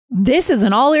This is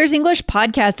an All Ears English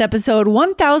podcast episode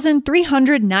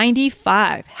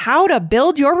 1395. How to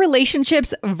build your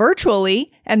relationships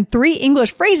virtually and 3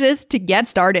 English phrases to get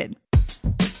started.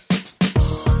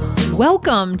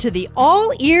 Welcome to the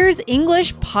All Ears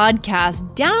English podcast,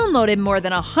 downloaded more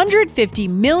than 150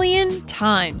 million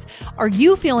times. Are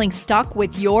you feeling stuck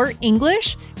with your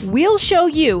English? We'll show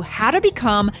you how to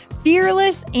become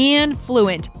fearless and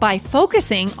fluent by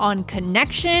focusing on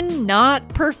connection, not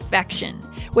perfection.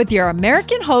 With your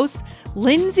American host,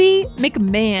 Lindsay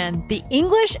McMahon, the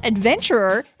English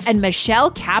adventurer, and Michelle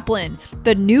Kaplan,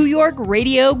 the New York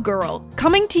radio girl,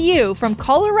 coming to you from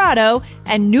Colorado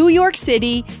and New York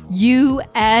City,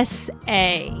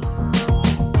 USA.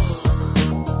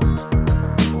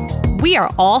 We are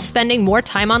all spending more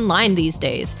time online these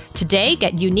days. Today,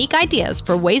 get unique ideas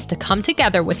for ways to come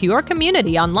together with your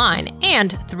community online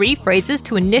and 3 phrases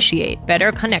to initiate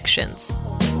better connections.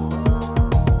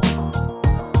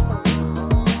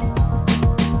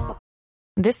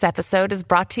 This episode is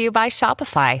brought to you by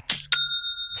Shopify.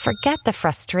 Forget the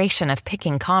frustration of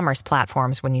picking commerce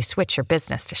platforms when you switch your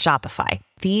business to Shopify,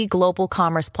 the global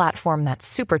commerce platform that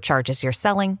supercharges your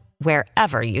selling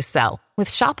wherever you sell. With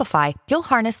Shopify, you'll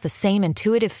harness the same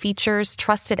intuitive features,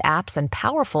 trusted apps, and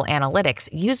powerful analytics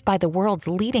used by the world's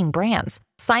leading brands.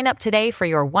 Sign up today for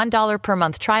your $1 per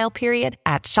month trial period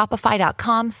at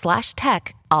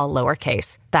shopify.com/tech, all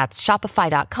lowercase. That's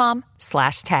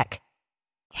shopify.com/tech.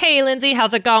 Hey, Lindsay,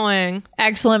 how's it going?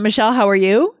 Excellent. Michelle, how are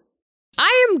you?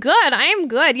 I am good.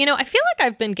 You know, I feel like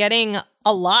I've been getting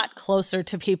a lot closer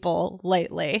to people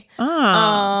lately.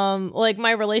 Like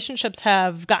my relationships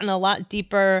have gotten a lot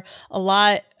deeper,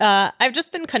 I've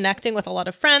just been connecting with a lot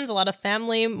of friends, a lot of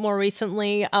family more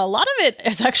recently. A lot of it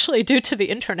is actually due to the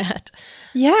internet.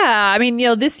 Yeah. I mean,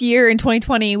 this year in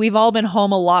 2020, we've all been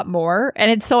home a lot more.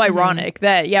 And it's so ironic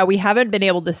that, we haven't been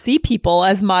able to see people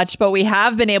as much, but we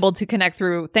have been able to connect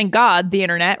through, thank God, the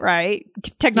internet, right?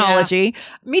 Technology.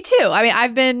 Yeah. Me too. I mean,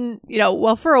 I've been,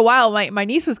 for a while, my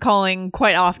niece was calling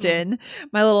quite often.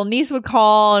 My little niece would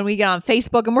call and we get on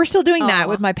Facebook, and we're still doing that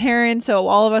with my parents. So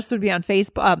all of us would be on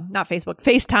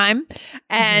FaceTime.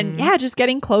 And just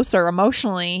getting closer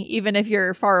emotionally, even if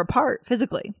you're far apart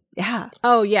physically. Yeah.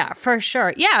 Oh, yeah, for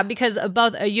sure. Yeah, because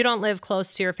both you don't live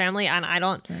close to your family and I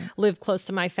don't live close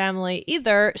to my family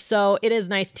either. So it is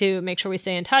nice to make sure we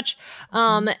stay in touch.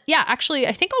 Yeah, actually,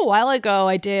 I think a while ago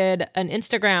I did an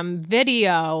Instagram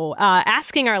video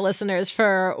asking our listeners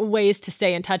for ways to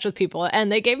stay in touch with people.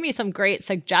 And they gave me some great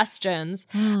suggestions.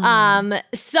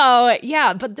 So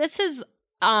yeah, but this is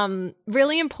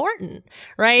really important,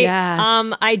 right?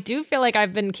 Yes. I do feel like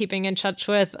I've been keeping in touch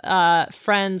with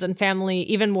friends and family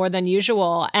even more than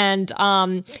usual. And,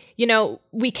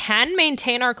 we can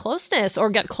maintain our closeness or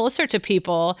get closer to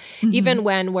people even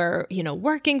when we're,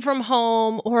 working from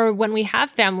home or when we have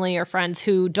family or friends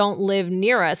who don't live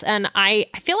near us. And I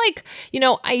feel like,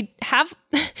 I have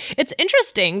it's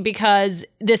interesting because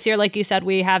this year, like you said,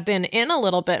 we have been in a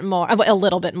lot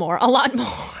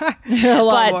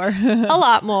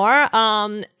more.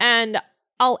 And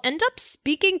I'll end up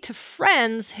speaking to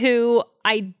friends who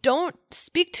I don't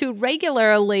speak to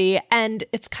regularly. And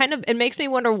it makes me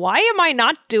wonder, why am I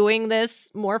not doing this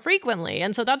more frequently?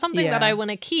 And so that's something that I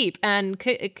want to keep and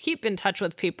keep in touch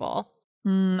with people.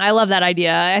 I love that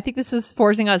idea. I think this is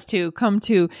forcing us to come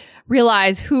to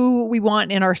realize who we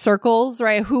want in our circles,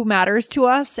 right? Who matters to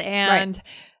us and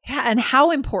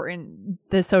how important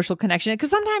the social connection is.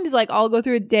 Because sometimes I'll go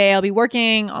through a day, I'll be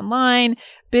working online,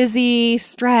 busy,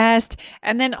 stressed,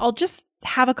 and then I'll just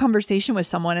have a conversation with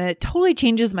someone and it totally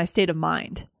changes my state of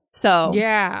mind. So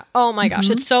yeah. Oh my gosh.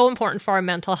 It's so important for our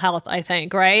mental health, I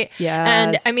think, right? Yes.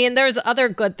 And I mean, there's other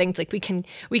good things. Like we can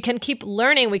keep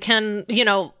learning. We can,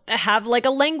 have like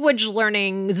a language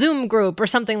learning Zoom group or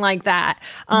something like that.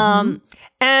 And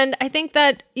I think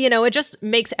that, it just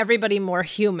makes everybody more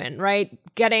human, right?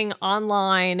 Getting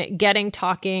online,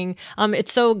 talking.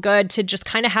 It's so good to just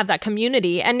kind of have that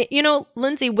community. And,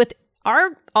 Lindsay, with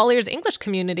our All Ears English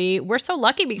community, we're so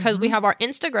lucky because we have our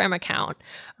Instagram account.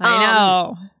 I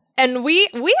know. And we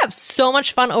have so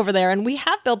much fun over there, and we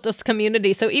have built this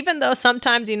community. So even though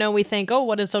sometimes, we think, oh,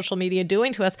 what is social media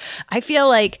doing to us? I feel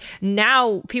like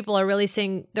now people are really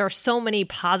seeing there are so many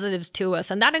positives to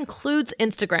us, and that includes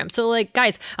Instagram. So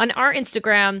guys, on our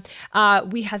Instagram,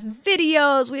 we have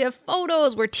videos, we have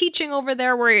photos, we're teaching over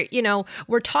there, we're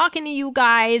talking to you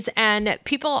guys, and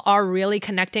people are really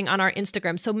connecting on our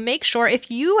Instagram. So make sure, if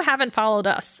you haven't followed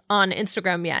us on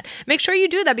Instagram yet, make sure you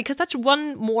do that, because that's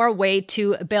one more way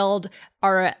to build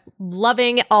our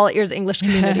loving All Ears English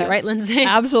community, right, Lindsay?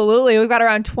 Absolutely. We've got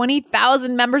around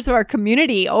 20,000 members of our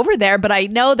community over there, but I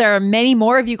know there are many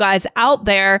more of you guys out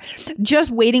there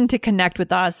just waiting to connect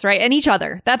with us, right? And each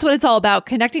other. That's what it's all about,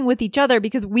 connecting with each other,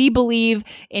 because we believe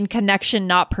in connection,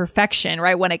 not perfection,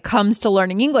 right? When it comes to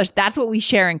learning English, that's what we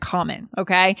share in common.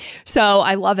 Okay. So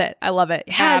I love it. I love it.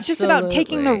 Yeah, it's just about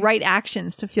taking the right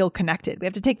actions to feel connected. We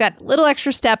have to take that little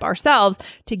extra step ourselves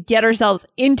to get ourselves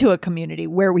into a community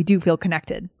where we do feel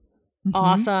connected.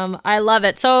 Awesome. I love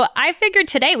it. So I figured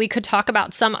today we could talk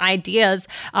about some ideas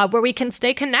where we can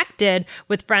stay connected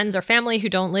with friends or family who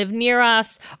don't live near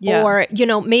us, or,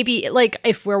 maybe like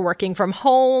if we're working from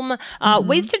home,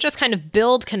 ways to just kind of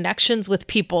build connections with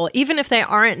people, even if they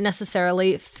aren't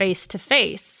necessarily face to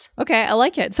face. Okay, I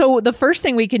like it. So the first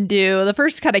thing we can do, the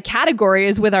first kind of category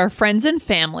is with our friends and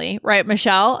family, right,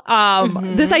 Michelle?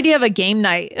 This idea of a game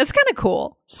night, it's kind of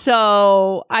cool.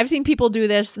 So I've seen people do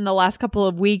this in the last couple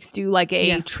of weeks, do like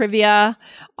a trivia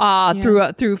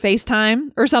through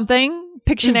FaceTime or something.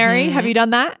 Pictionary. Have you done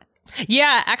that?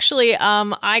 Yeah, actually,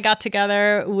 I got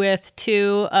together with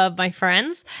two of my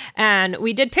friends and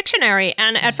we did Pictionary.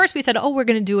 And at first we said, we're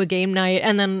going to do a game night.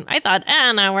 And then I thought,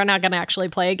 no, we're not going to actually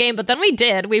play a game. But then we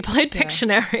did. We played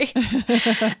Pictionary.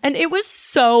 And it was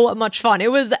so much fun.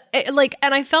 It was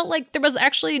and I felt like there was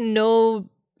actually no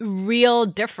real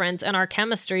difference in our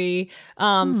chemistry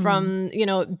from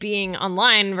being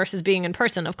online versus being in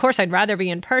person. Of course, I'd rather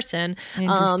be in person,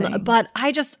 but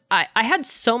I had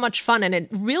so much fun, and it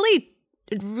really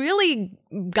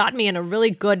got me in a really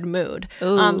good mood.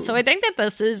 So I think that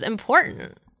this is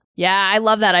important. Yeah, I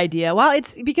love that idea. Well,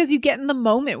 it's because you get in the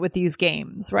moment with these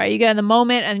games, right? You get in the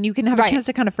moment and you can have a chance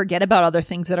to kind of forget about other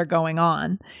things that are going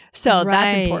on. So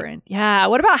that's important. Yeah.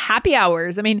 What about happy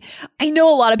hours? I mean, I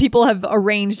know a lot of people have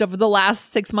arranged over the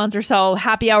last 6 months or so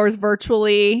happy hours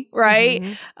virtually, right?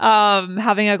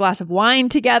 Having a glass of wine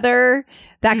together,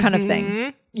 that kind of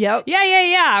thing. Yep.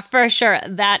 Yeah, for sure.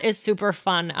 That is super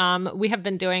fun. We have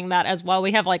been doing that as well.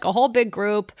 We have like a whole big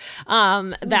group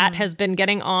that has been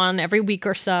getting on every week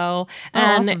or so.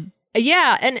 And awesome.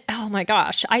 Yeah. And oh my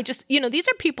gosh, I just, these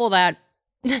are people that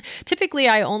typically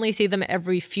I only see them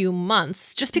every few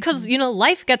months just because,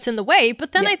 life gets in the way.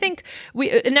 But then I think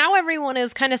now everyone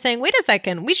is kind of saying, wait a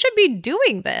second, we should be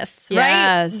doing this,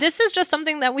 right? This is just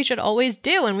something that we should always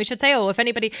do. And we should say, if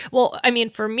anybody,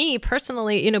 for me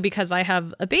personally, because I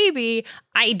have a baby,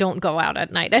 I don't go out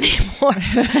at night anymore.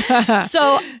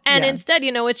 Instead,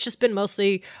 it's just been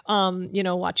mostly,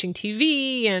 watching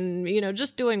TV and,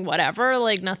 just doing whatever,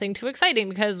 like nothing too exciting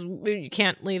because you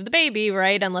can't leave the baby,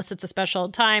 right? Unless it's a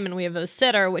special time and we have a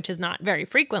sitter, which is not very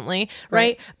frequently,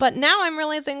 right? But now I'm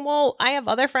realizing, I have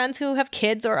other friends who have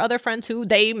kids or other friends who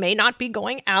they may not be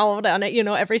going out on it,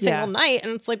 every single night.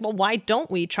 And it's like, why don't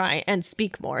we try and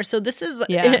speak more? So this is,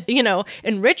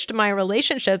 enriched my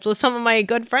relationships with some of my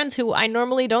good friends who I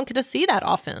normally don't get to see that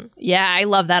often. Yeah, I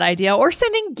love that idea. Or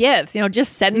sending gifts,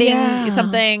 just sending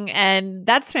something. And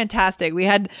that's fantastic. We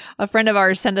had a friend of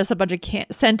ours sent us a bunch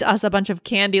of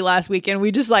candy last week and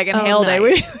we just inhaled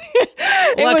it.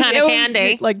 What kind of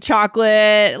candy? Like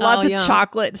chocolate, lots of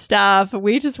chocolate stuff.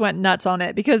 We just went nuts on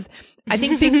it because I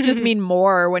think things just mean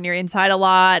more when you're inside a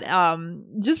lot.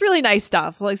 Just really nice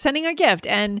stuff, like sending a gift,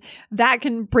 and that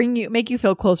can make you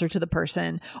feel closer to the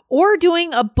person. Or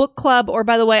doing a book club. Or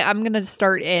by the way, I'm going to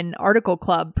start an article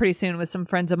club pretty soon with some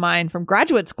friends of mine from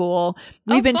graduate school.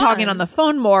 We've been talking on the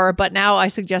phone more, but now I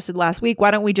suggested last week,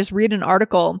 why don't we just read an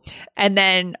article and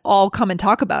then all come and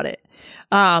talk about it?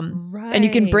 And you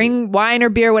can bring wine or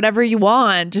beer, whatever you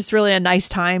want. Just really a nice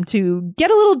time to get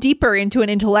a little deeper into an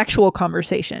intellectual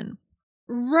conversation.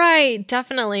 Right,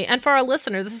 definitely. And for our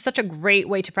listeners, this is such a great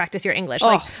way to practice your English.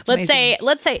 Let's say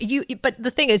you, but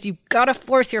the thing is, you gotta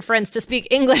force your friends to speak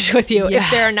English with you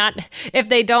if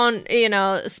they don't,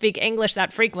 speak English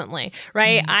that frequently,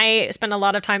 right? I spend a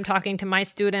lot of time talking to my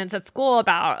students at school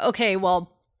about,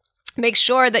 make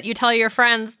sure that you tell your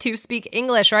friends to speak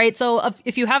English, right? So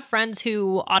if you have friends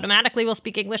who automatically will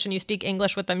speak English and you speak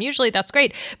English with them, usually that's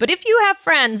great. But if you have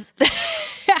friends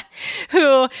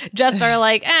who just are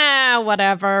like,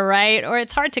 whatever, right? Or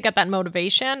it's hard to get that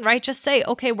motivation, right? Just say,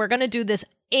 we're going to do this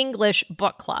English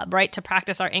book club, right? To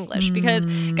practice our English. Because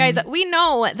guys, we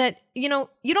know that, you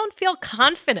don't feel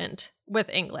confident with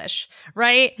English,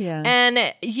 right? Yeah.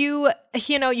 And you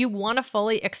want to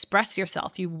fully express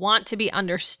yourself. You want to be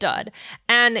understood.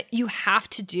 And you have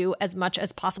to do as much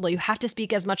as possible. You have to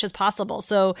speak as much as possible.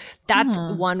 So that's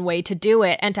one way to do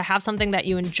it. And to have something that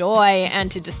you enjoy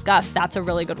and to discuss, that's a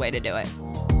really good way to do it.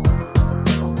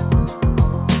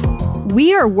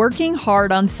 We are working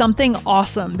hard on something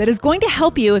awesome that is going to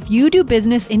help you if you do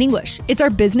business in English. It's our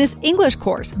Business English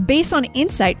course based on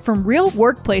insight from real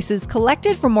workplaces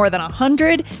collected from more than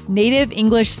 100 native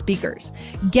English speakers.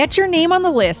 Get your name on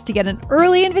the list to get an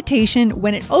early invitation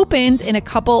when it opens in a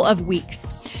couple of weeks.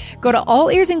 Go to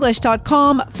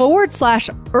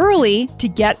allearsenglish.com/early to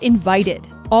get invited.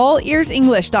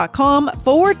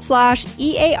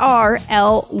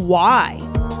 allearsenglish.com/EARLY.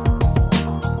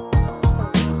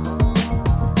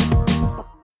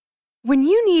 When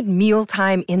you need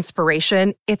mealtime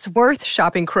inspiration, it's worth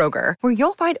shopping Kroger, where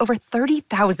you'll find over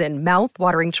 30,000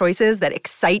 mouth-watering choices that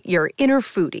excite your inner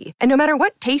foodie. And no matter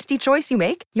what tasty choice you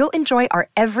make, you'll enjoy our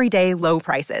everyday low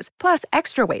prices, plus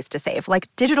extra ways to save, like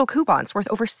digital coupons worth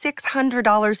over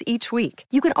 $600 each week.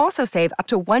 You can also save up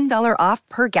to $1 off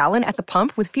per gallon at the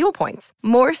pump with fuel points.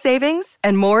 More savings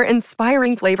and more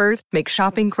inspiring flavors make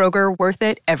shopping Kroger worth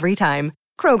it every time.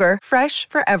 Kroger, fresh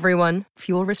for everyone.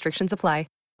 Fuel restrictions apply.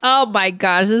 Oh my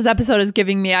gosh, this episode is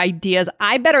giving me ideas.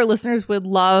 I bet our listeners would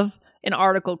love an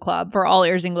article club for All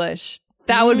Ears English.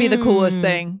 That would be the coolest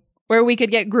thing, where we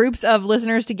could get groups of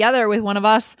listeners together with one of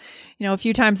us, a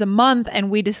few times a month,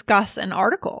 and we discuss an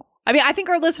article. I mean, I think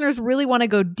our listeners really want to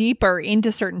go deeper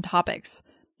into certain topics.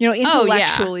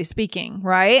 Intellectually speaking,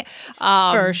 right?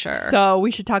 For sure. So we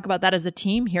should talk about that as a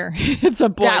team here at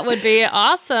some point. That would be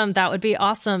awesome. That would be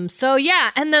awesome. So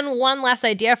yeah, and then one last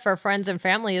idea for friends and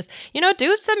family is,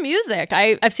 do some music.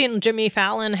 I've seen Jimmy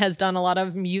Fallon has done a lot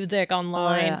of music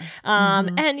online.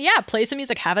 And play some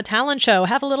music, have a talent show,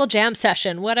 have a little jam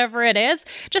session, whatever it is.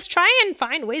 Just try and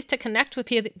find ways to connect with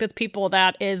people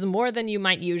that is more than you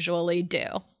might usually do.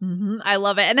 I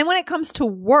love it. And then when it comes to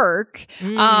work,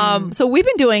 so we've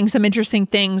been doing some interesting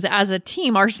things as a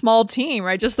team, our small team,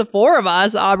 right? Just the four of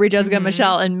us, Aubrey, Jessica,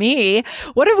 Michelle, and me.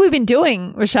 What have we been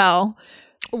doing, Michelle?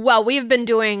 Well, we've been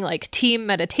doing like team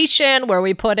meditation where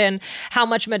we put in how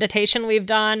much meditation we've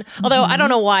done. Although I don't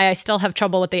know why I still have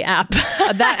trouble with the app.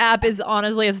 That app is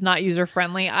honestly, it's not user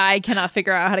friendly. I cannot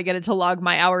figure out how to get it to log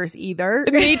my hours either.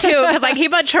 Me too, because I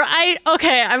keep on trying.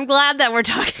 Okay, I'm glad that we're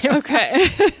talking. Okay.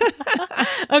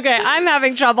 Okay, I'm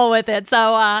having trouble with it.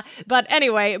 So, but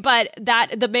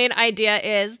the main idea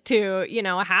is to,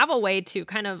 have a way to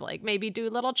kind of like maybe do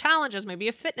little challenges, maybe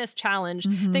a fitness challenge,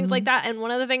 things like that. And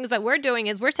one of the things that we're doing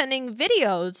is we're sending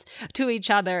videos to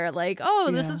each other like,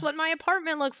 this is what my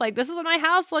apartment looks like. This is what my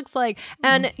house looks like.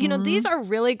 And, these are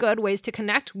really good ways to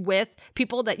connect with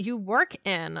people that you work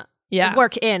with.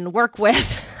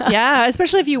 Yeah,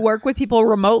 especially if you work with people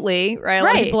remotely, right? A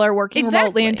lot of people are working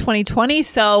remotely in 2020.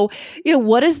 So,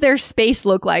 what does their space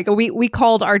look like? We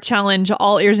called our challenge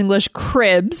All Ears English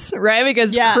Cribs, right?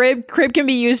 Because crib can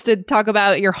be used to talk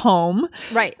about your home.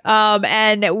 Right.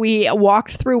 And we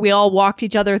all walked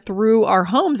each other through our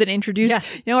homes and introduced,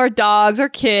 our dogs, our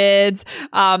kids,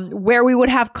 where we would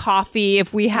have coffee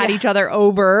if we had each other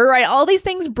over, right? All these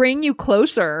things bring you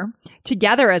closer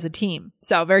together as a team.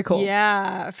 So very cool.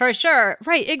 Yeah, for sure.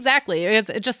 Right. Exactly.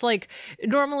 It's just like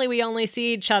normally we only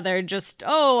see each other just,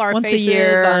 our once faces a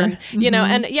year. on,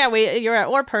 and you're at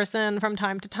or person from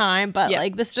time to time, but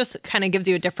like this just kind of gives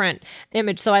you a different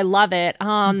image. So I love it.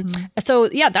 So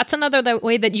that's another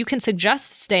way that you can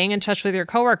suggest staying in touch with your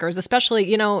coworkers,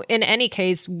 especially, in any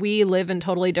case, we live in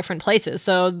totally different places.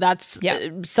 So that's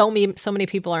so many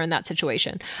people are in that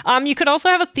situation. You could also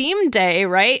have a theme day,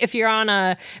 right? If you're on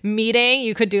a meeting,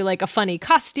 you could do like a funny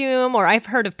costume, or I've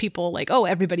heard of people like,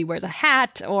 everybody wears a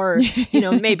hat, or,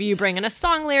 maybe you bring in a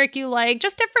song lyric you like,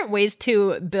 just different ways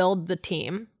to build the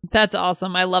team. That's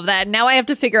awesome. I love that. Now I have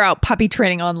to figure out puppy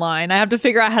training online. I have to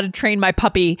figure out how to train my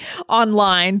puppy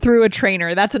online through a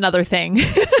trainer. That's another thing.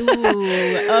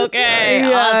 Ooh, okay.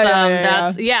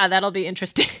 Awesome. That'll be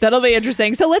interesting. That'll be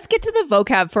interesting. So let's get to the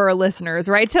vocab for our listeners,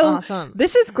 right? So awesome.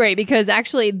 This is great because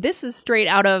actually this is straight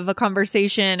out of a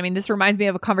conversation. I mean, this reminds me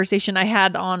of a conversation I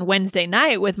had on Wednesday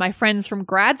night with my friends from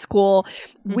grad school.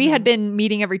 We had been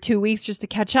meeting every 2 weeks just to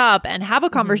catch up and have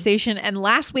a conversation. And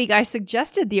last week I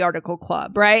suggested the article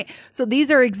club, right? So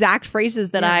these are exact phrases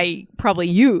that I probably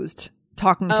used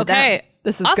talking to them.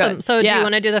 This is awesome. good. So do you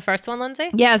want to do the first one,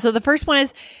 Lindsay? Yeah. So the first one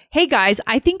is, hey guys,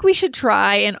 I think we should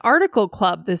try an article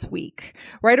club this week,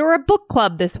 right? Or a book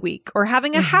club this week, or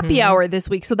having a happy hour this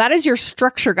week. So that is your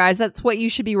structure, guys. That's what you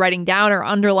should be writing down or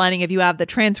underlining if you have the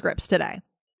transcripts today.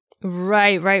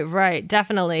 Right.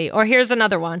 Definitely. Or here's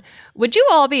another one. Would you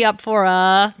all be up for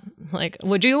a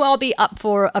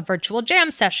virtual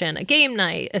jam session, a game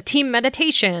night, a team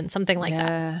meditation, something like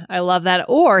that? I love that.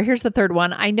 Or here's the third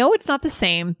one. I know it's not the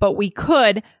same, but we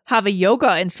could have a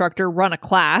yoga instructor run a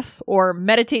class or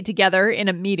meditate together in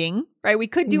a meeting, right? We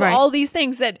could do all these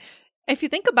things that if you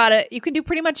think about it, you can do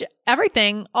pretty much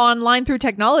everything online through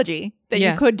technology that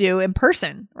you could do in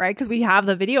person, right? Because we have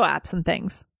the video apps and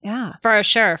things. Yeah. For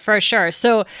sure.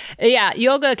 So yeah,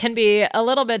 yoga can be a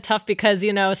little bit tough because,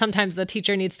 sometimes the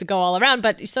teacher needs to go all around.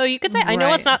 But so you could say, I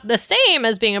know it's not the same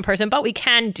as being in person, but we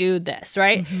can do this,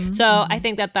 right? So I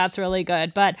think that that's really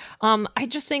good. But I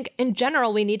just think in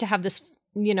general, we need to have this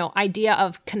idea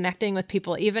of connecting with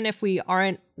people, even if we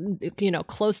aren't,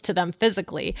 close to them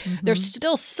physically. There's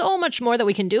still so much more that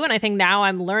we can do. And I think now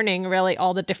I'm learning really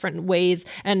all the different ways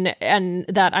and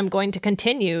that I'm going to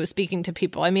continue speaking to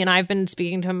people. I mean, I've been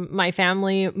speaking to my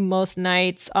family most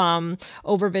nights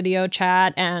over video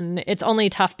chat, and it's only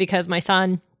tough because my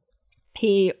son,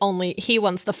 he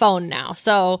wants the phone now.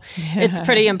 So it's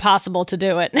pretty impossible to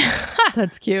do it.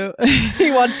 That's cute.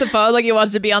 He wants the phone, like he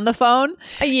wants to be on the phone.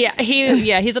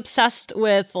 He's obsessed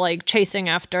with like chasing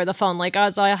after the phone. Like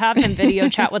as I have him video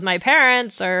chat with my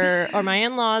parents or my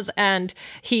in-laws, and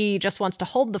he just wants to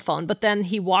hold the phone, but then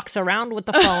he walks around with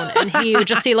the phone and you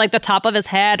just see like the top of his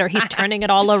head, or he's turning it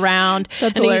all around.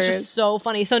 That's and hilarious. He's just so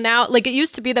funny. So now, like, it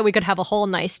used to be that we could have a whole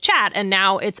nice chat, and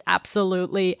now it's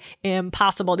absolutely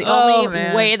impossible. The only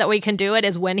way that we can do it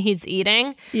is when he's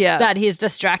eating, that he's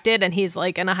distracted and he's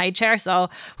like in a high chair.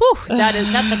 So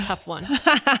that's a tough one.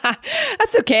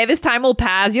 That's okay. This time will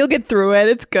pass. You'll get through it.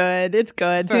 It's good.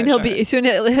 Soon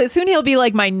he'll be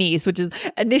like my niece, which is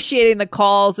initiating the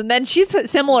calls. And then she's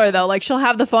similar though. Like she'll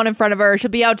have the phone in front of her. She'll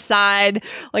be outside,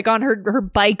 like on her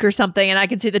bike or something, and I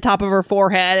can see the top of her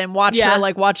forehead and watch her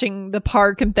like watching the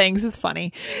park and things. It's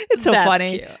funny. It's so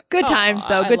funny. Cute. Good times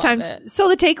though. Good times. It. So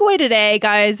the takeaway today,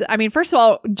 guys, I mean, first of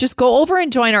all, just go over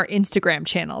and join our Instagram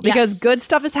channel because good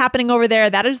stuff is happening over there.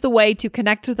 That is the way to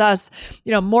connect with us,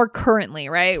 more currently,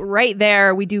 right? Right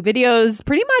there. We do videos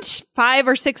pretty much 5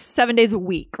 or 6, 7 days a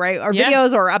week, right? Our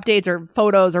videos or updates or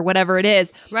photos or whatever it is.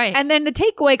 Right. And then the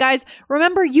takeaway, guys,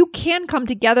 remember you can come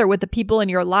together with the people in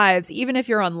your lives, even if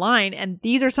you're online. And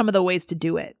these are some of the ways to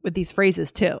do it with these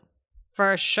phrases too.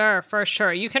 For sure.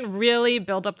 You can really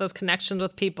build up those connections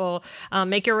with people,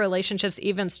 make your relationships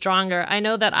even stronger. I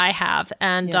know that I have,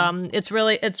 and it's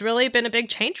really been a big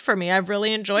change for me. I've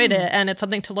really enjoyed it, and it's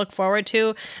something to look forward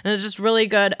to. And it's just really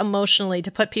good emotionally to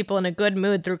put people in a good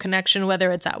mood through connection,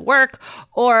 whether it's at work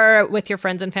or with your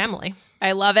friends and family.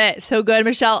 I love it. So good,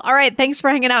 Michelle. All right. Thanks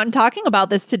for hanging out and talking about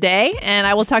this today. And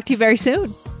I will talk to you very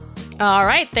soon. All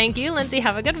right. Thank you, Lindsay.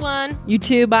 Have a good one. You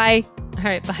too. Bye. All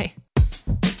right. Bye.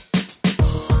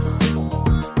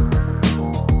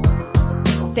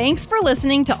 Thanks for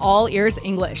listening to All Ears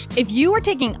English. If you are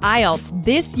taking IELTS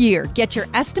this year, get your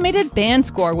estimated band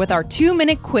score with our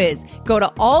 2-minute quiz. Go to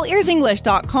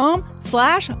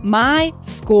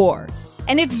allearsenglish.com/myscore.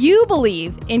 And if you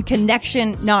believe in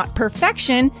connection, not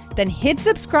perfection, then hit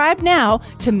subscribe now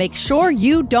to make sure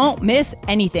you don't miss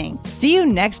anything. See you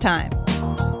next time.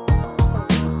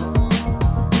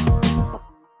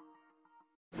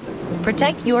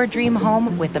 Protect your dream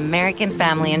home with American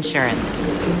Family Insurance.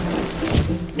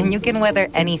 And you can weather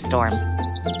any storm.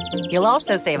 You'll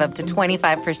also save up to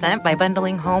 25% by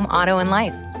bundling home, auto, and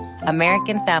life.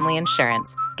 American Family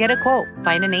Insurance. Get a quote.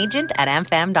 Find an agent at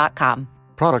amfam.com.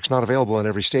 Products not available in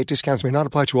every state. Discounts may not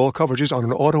apply to all coverages on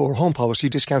an auto or home policy.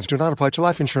 Discounts do not apply to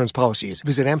life insurance policies.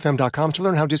 Visit amfam.com to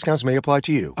learn how discounts may apply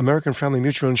to you. American Family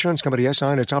Mutual Insurance Company, SI,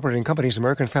 and its operating companies,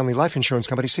 American Family Life Insurance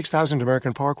Company, 6000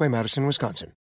 American Parkway, Madison, Wisconsin.